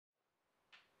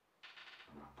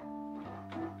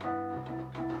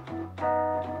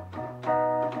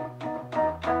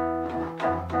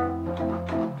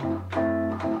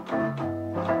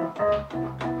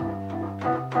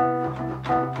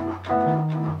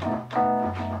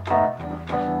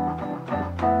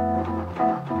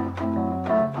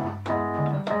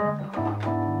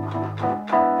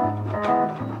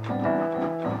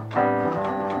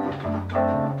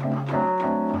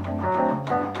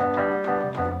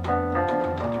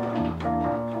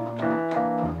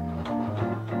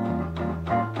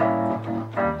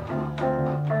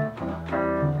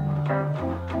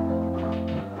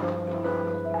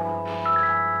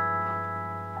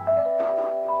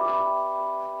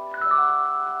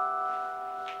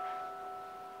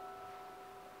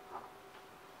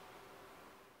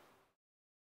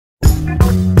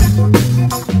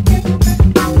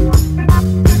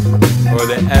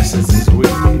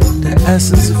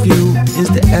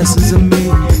essence of me,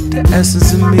 the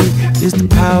essence of me is the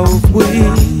power of we.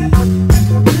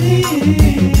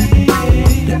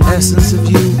 The essence of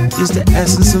you is the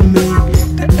essence of me,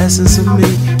 the essence of me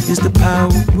is the power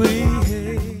of we.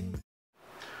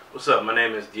 What's up? My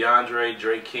name is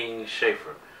Dre King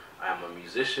Schaefer. I am a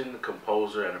musician,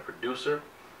 composer, and a producer.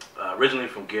 Originally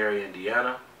from Gary,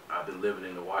 Indiana. I've been living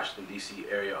in the Washington, D.C.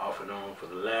 area off and on for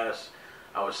the last,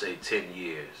 I would say, 10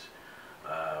 years.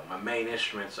 My main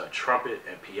instruments are trumpet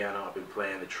and piano. I've been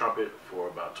playing the trumpet for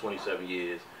about 27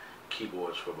 years,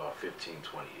 keyboards for about 15,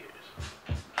 20 years.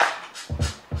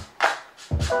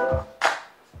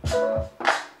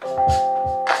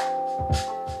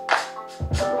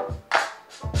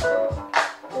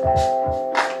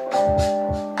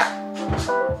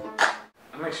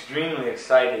 I'm extremely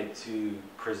excited to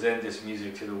present this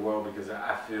music to the world because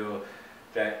I feel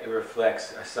that it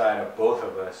reflects a side of both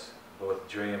of us, both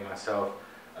Dre and myself,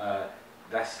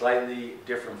 that's slightly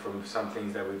different from some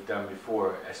things that we've done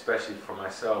before, especially for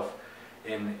myself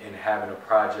in having a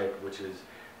project which is,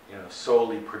 you know,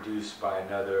 solely produced by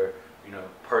another, you know,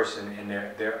 person and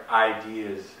their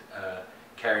ideas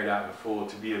carried out in full,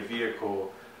 to be a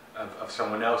vehicle of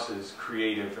someone else's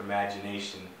creative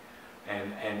imagination,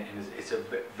 and it's a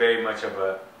very much of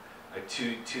a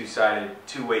two-sided,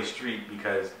 two-way street,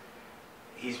 because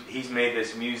he's made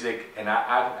this music, and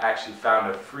I've actually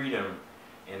found a freedom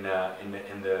in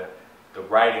the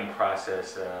writing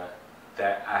process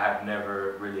that I have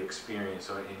never really experienced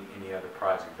on any other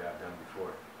project that I've done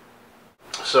before.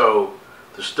 So,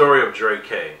 the story of Dre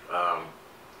Kay.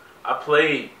 I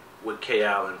played with Kay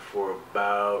Allen for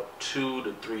about 2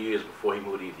 to 3 years before he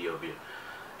moved to Ethiopia.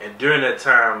 And during that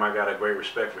time, I got a great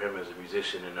respect for him as a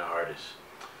musician and an artist.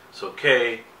 So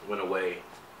Kay went away,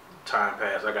 time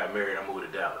passed, I got married, I moved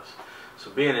to Dallas.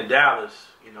 So being in Dallas,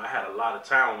 you know, I had a lot of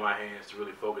time on my hands to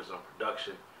really focus on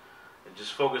production and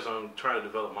just focus on trying to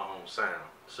develop my own sound.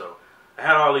 So I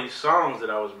had all these songs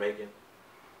that I was making,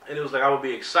 and it was like I would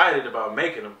be excited about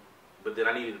making them, but then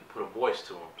I needed to put a voice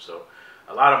to them. So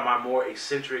a lot of my more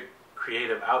eccentric,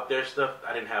 creative, out there stuff,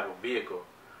 I didn't have a vehicle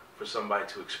for somebody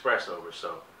to express over.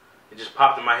 So it just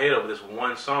popped in my head over this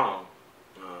one song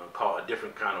called A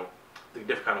Different Kind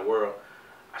of World.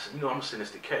 I said, you know, I'm gonna send this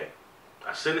to Kay.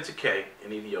 I sent it to Kay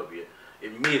in Ethiopia.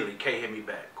 Immediately, Kay hit me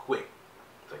back quick.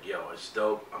 It's like, yo, it's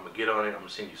dope. I'm gonna get on it. I'm gonna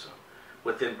send you some.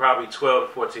 Within probably 12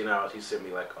 to 14 hours, he sent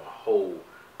me like a whole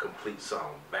complete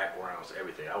song, backgrounds,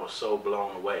 everything. I was so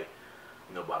blown away,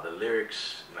 you know, by the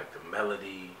lyrics, like the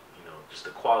melody, you know, just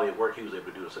the quality of work he was able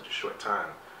to do in such a short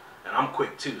time. And I'm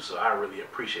quick too, so I really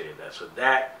appreciated that. So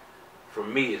that, for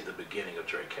me, is the beginning of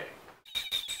Dre Kay.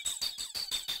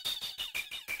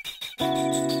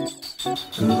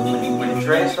 When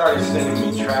Dre started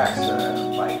sending me tracks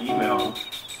by email,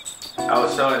 I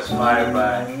was so inspired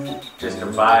by just the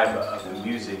vibe of the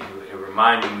music. It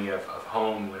reminded me of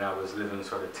home when I was living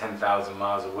sort of 10,000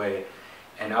 miles away.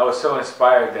 And I was so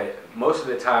inspired that most of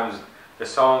the times the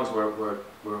songs were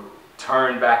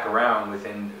turned back around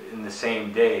in the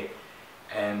same day.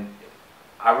 And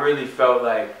I really felt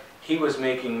like he was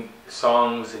making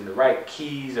songs in the right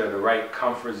keys or the right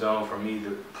comfort zone for me,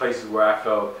 the places where I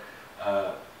felt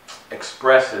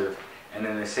expressive. And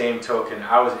in the same token,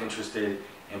 I was interested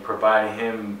in providing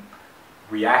him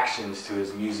reactions to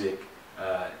his music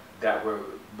that were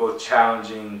both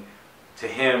challenging to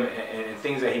him and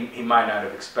things that he might not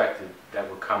have expected that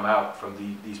would come out from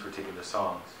these particular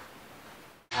songs.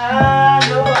 I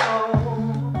know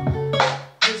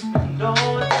it's been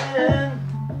daunting,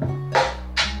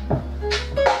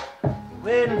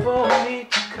 waiting for me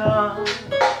to come.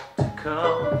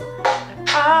 And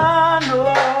I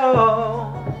know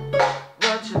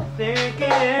what you're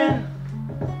thinking.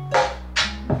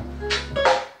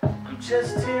 I'm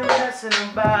just here messing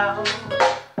about.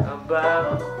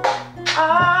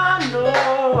 I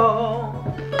know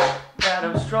that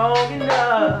I'm strong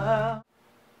enough.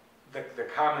 The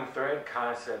common thread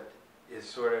concept is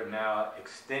sort of now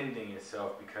extending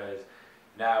itself, because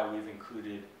now we've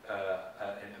included a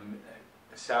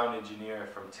sound engineer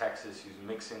from Texas who's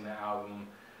mixing the album.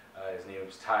 His name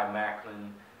is Ty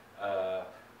Macklin.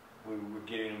 We're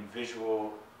getting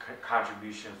visual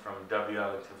contribution from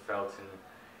W.Ellington, Felton,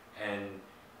 and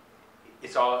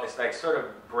it's like sort of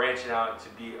branching out to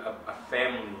be a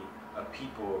family of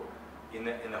people in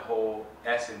the whole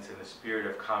essence and the spirit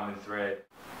of common thread.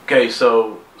 Okay,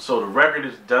 so the record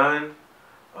is done.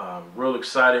 Real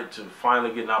excited to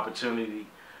finally get an opportunity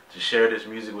to share this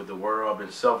music with the world. I've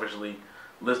been selfishly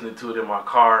listening to it in my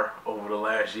car over the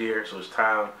last year, so it's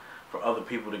time for other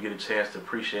people to get a chance to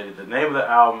appreciate it. The name of the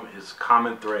album is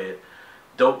Common Thread.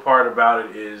 Dope part about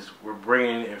it is we're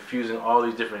infusing all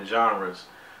these different genres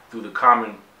through the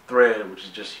common thread, which is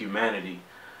just humanity,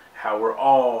 how we're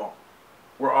all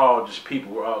just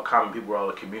people. We're all common people. We're all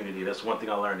a community. That's one thing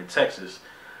I learned in Texas.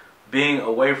 Being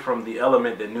away from the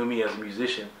element that knew me as a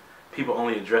musician, people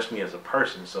only addressed me as a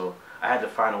person. So I had to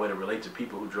find a way to relate to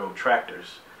people who drove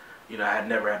tractors. You know, I had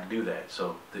never had to do that.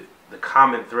 So the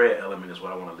common thread element is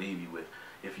what I want to leave you with.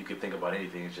 If you could think about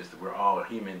anything, it's just that we're all a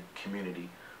human community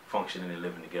functioning and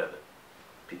living together.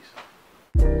 Peace.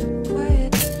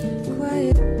 Quiet,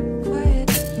 quiet, quiet,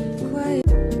 quiet,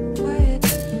 quiet,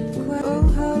 quiet. Oh,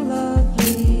 how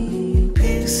lovely.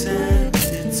 Peace and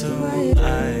it's all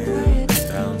I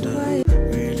found out.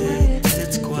 Really,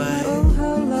 it's quiet. Oh,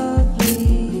 how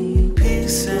lovely.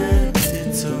 Peace and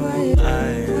it's all I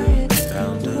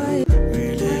found out.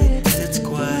 Really, it's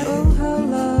quiet. Oh, how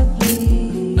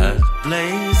lovely.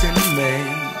 Ablaze and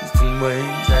amazed in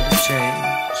ways that have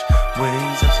changed,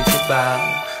 ways I think about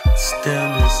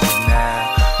stillness of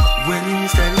now.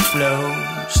 Winds that it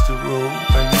blows to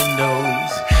open your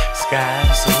nose. Sky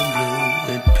so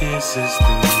blue it pierces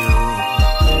through you.